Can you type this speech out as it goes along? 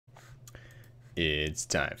It's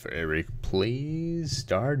time for Eric Plays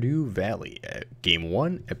Stardew Valley at Game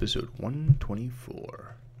 1, Episode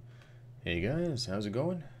 124. Hey guys, how's it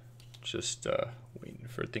going? Just waiting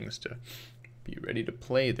for things to be ready to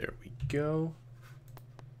play. There we go.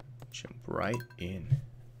 Jump right in.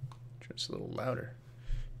 Turn this a little louder.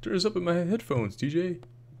 Turn this up in my headphones, DJ.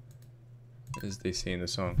 As they say in the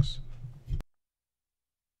songs.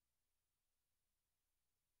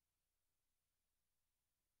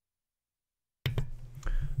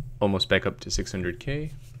 Almost back up to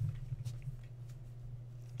 600k.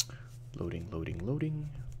 Loading, loading, loading.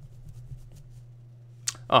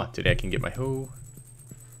 Ah, today I can get my hoe.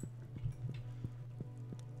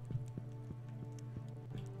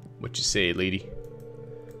 What you say, lady?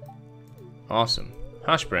 Awesome.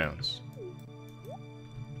 Hash browns.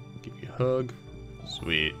 Give you a hug.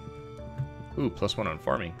 Sweet. Ooh, +1 on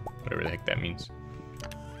farming. Whatever the heck that means.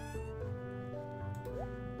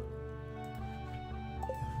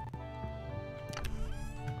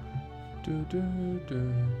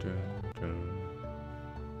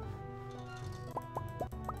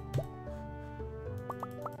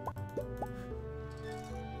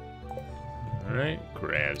 Alright,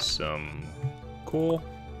 grab some coal.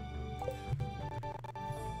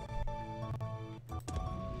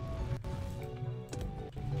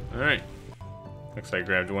 Alright. Looks like I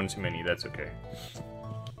grabbed one too many, that's okay.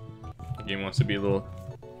 The game wants to be a little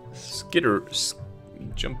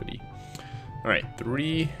jumpity. Alright,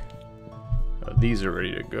 3. These are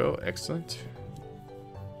ready to go. Excellent.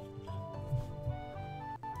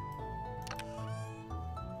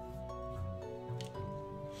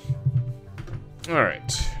 All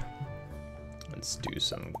right. Let's do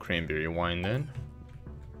some cranberry wine then.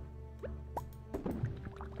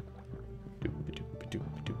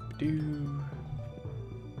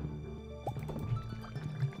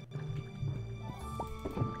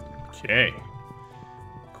 Okay.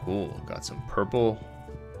 Cool. Got some purple.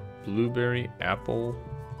 Blueberry, apple,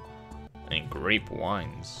 and grape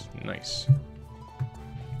wines. Nice.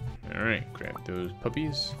 Alright, grab those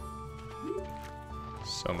puppies.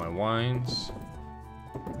 Sell my wines.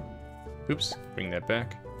 Oops, bring that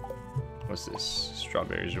back. What's this?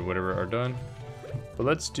 Strawberries or whatever are done. But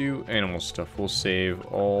let's do animal stuff. We'll save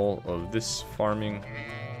all of this farming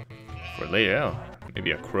for later. Oh,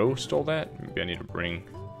 maybe a crow stole that? Maybe I need to bring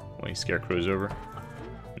one of these scarecrows over.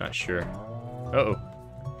 Not sure. Uh-oh.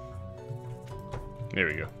 There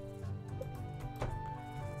we go.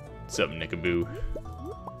 What's up, Nickaboo?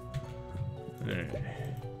 Alright.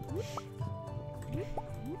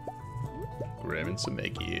 Grabbing some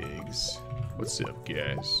eggs. What's up,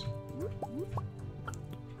 guys?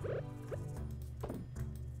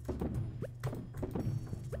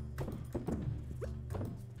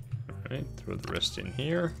 Alright, throw the rest in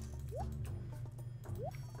here.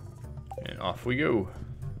 And off we go.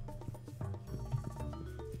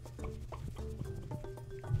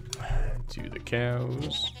 To the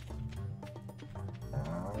cows.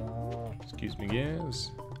 Excuse me,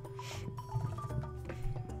 guys.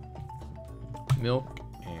 Milk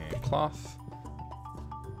and cloth.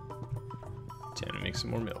 Time to make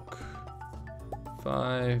some more milk.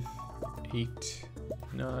 5, 8,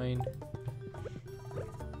 9.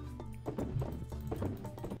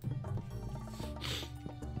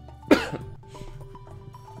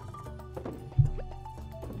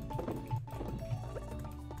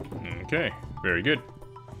 Okay, very good.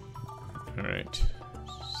 Alright,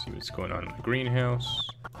 see what's going on in the greenhouse.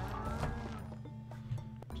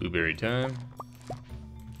 Blueberry time.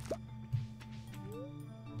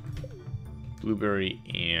 Blueberry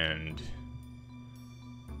and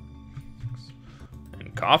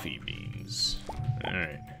coffee beans.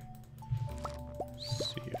 Alright.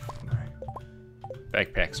 See if my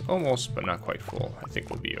backpack's almost, but not quite full. I think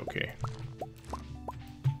we'll be okay.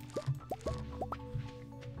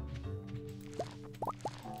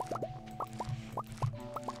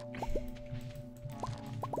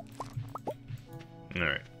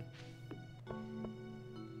 Alright.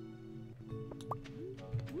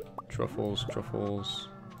 Truffles, truffles,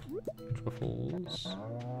 truffles.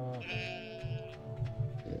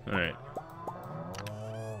 Alright.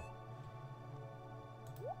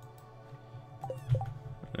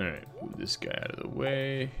 Alright, move this guy out of the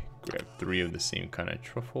way. Grab 3 of the same kind of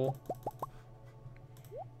truffle.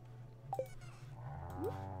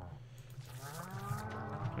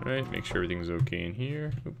 Alright, make sure everything's okay in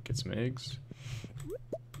here. Oop, get some eggs.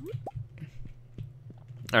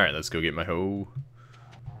 Alright, let's go get my hoe.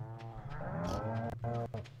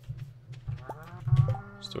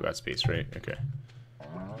 Still got space, right? Okay.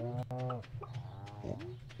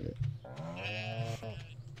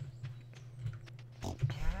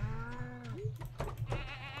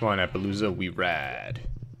 Come on, Appaloosa, we ride.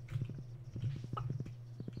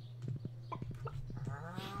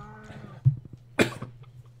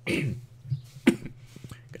 Gonna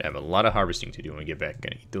have a lot of harvesting to do when we get back.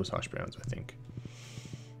 Gonna eat those hash browns, I think.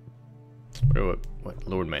 What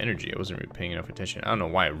lowered my energy? I wasn't really paying enough attention. I don't know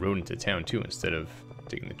why I rode into town too instead of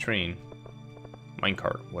taking the train.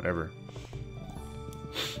 Minecart, whatever.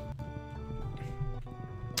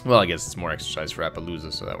 Well, I guess it's more exercise for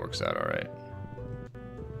Appaloosa, so that works out alright.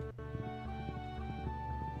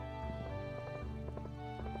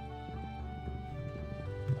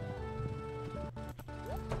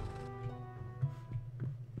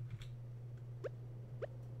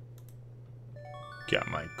 Got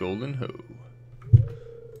my golden hoe.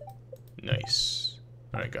 Nice.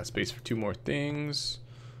 Alright, got space for 2 more things.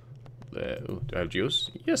 Do I have geos?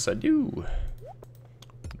 Yes, I do.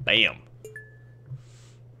 Bam.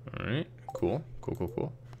 Alright, cool.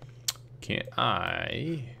 Cool. Can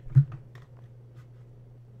I...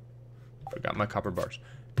 Forgot my copper bars.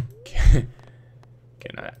 Can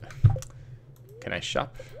I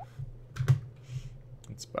shop?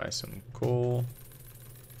 Let's buy some coal.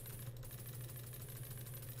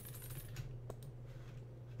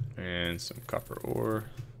 And some copper ore.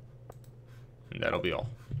 And that'll be all.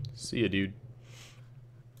 See ya, dude.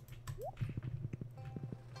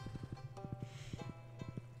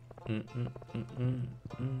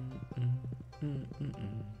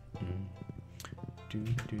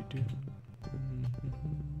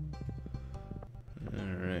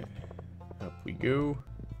 Alright. Up we go.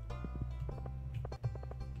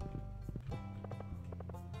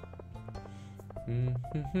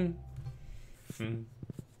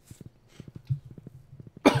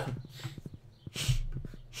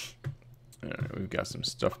 Alright, we've got some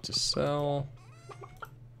stuff to sell.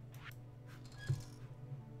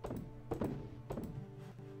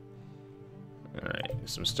 Alright,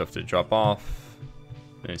 some stuff to drop off.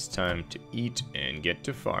 And it's time to eat and get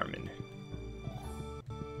to farming.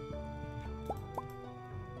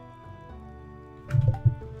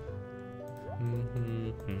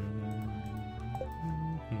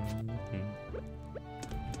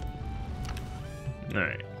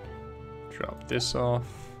 Alright, drop this off.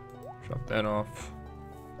 Drop that off.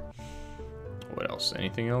 What else?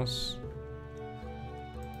 Anything else?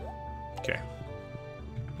 Okay.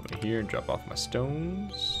 Over here, drop off my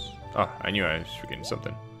stones. Oh, I knew I was forgetting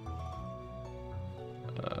something.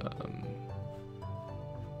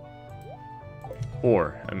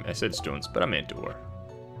 Ore. I said stones, but I meant ore.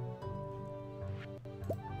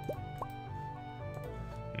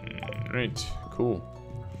 Alright, cool.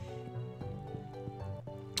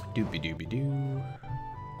 Doopy doopy doo.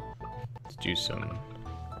 Let's do some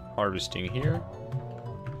harvesting here.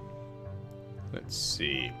 Let's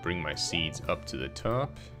see, bring my seeds up to the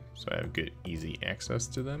top so I have good, easy access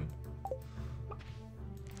to them.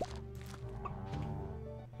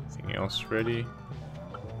 Anything else ready?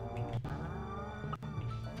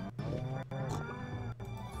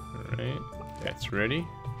 Alright, that's ready.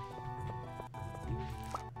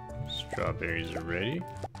 Strawberries are ready.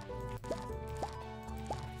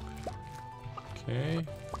 Okay.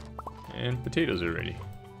 And potatoes are ready.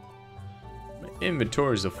 My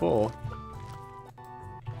inventories are full.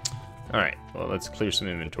 Alright, well, let's clear some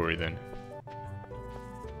inventory then.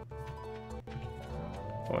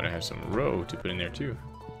 Oh, and I have some row to put in there too.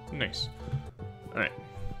 Nice. Alright.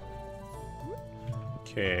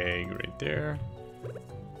 Okay, right there.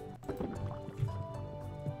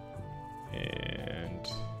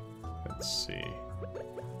 And let's see.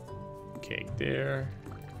 Keg there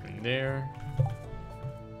and there.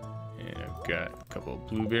 And I've got a couple of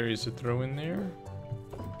blueberries to throw in there.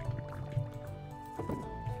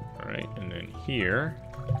 Alright, and then here,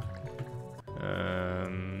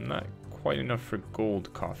 not quite enough for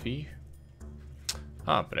gold coffee.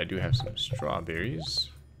 Ah, but I do have some strawberries.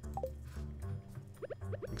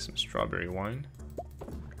 Like some strawberry wine.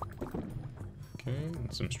 Okay,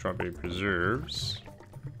 and some strawberry preserves.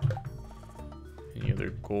 Any other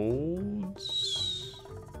golds?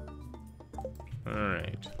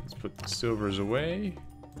 Alright, let's put the silvers away.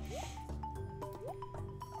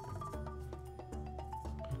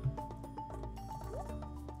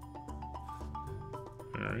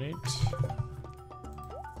 Alright.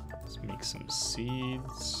 Let's make some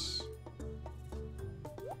seeds.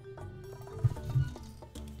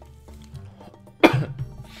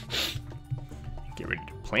 Get ready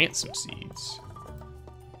to plant some seeds.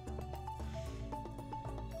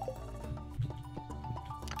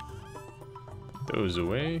 Put those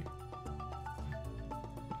away.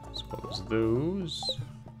 As well as those.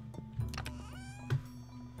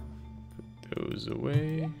 Put those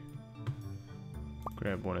away.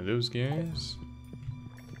 Grab one of those guys.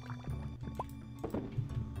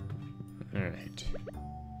 Alright.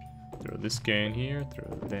 Throw this guy in here,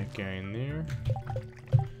 throw that guy in there.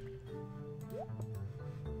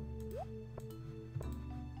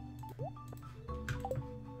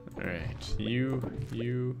 Alright, you,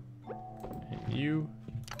 and you.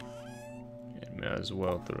 And might as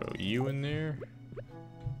well throw you in there.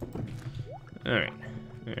 Alright,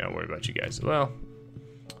 yeah, I'll worry about you guys. Well,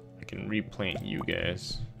 I can replant you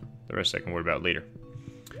guys. The rest I can worry about later.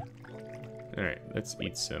 Alright, let's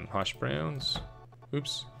eat some hash browns.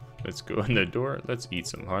 Oops. Let's go in the door. Let's eat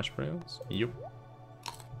some hash browns. Yup.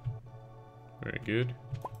 Very good.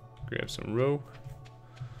 Grab some roe.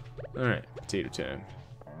 Alright, potato time.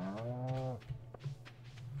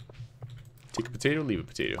 Take a potato, leave a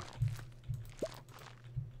potato.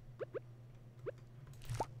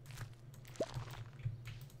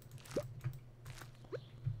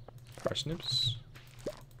 Parsnips.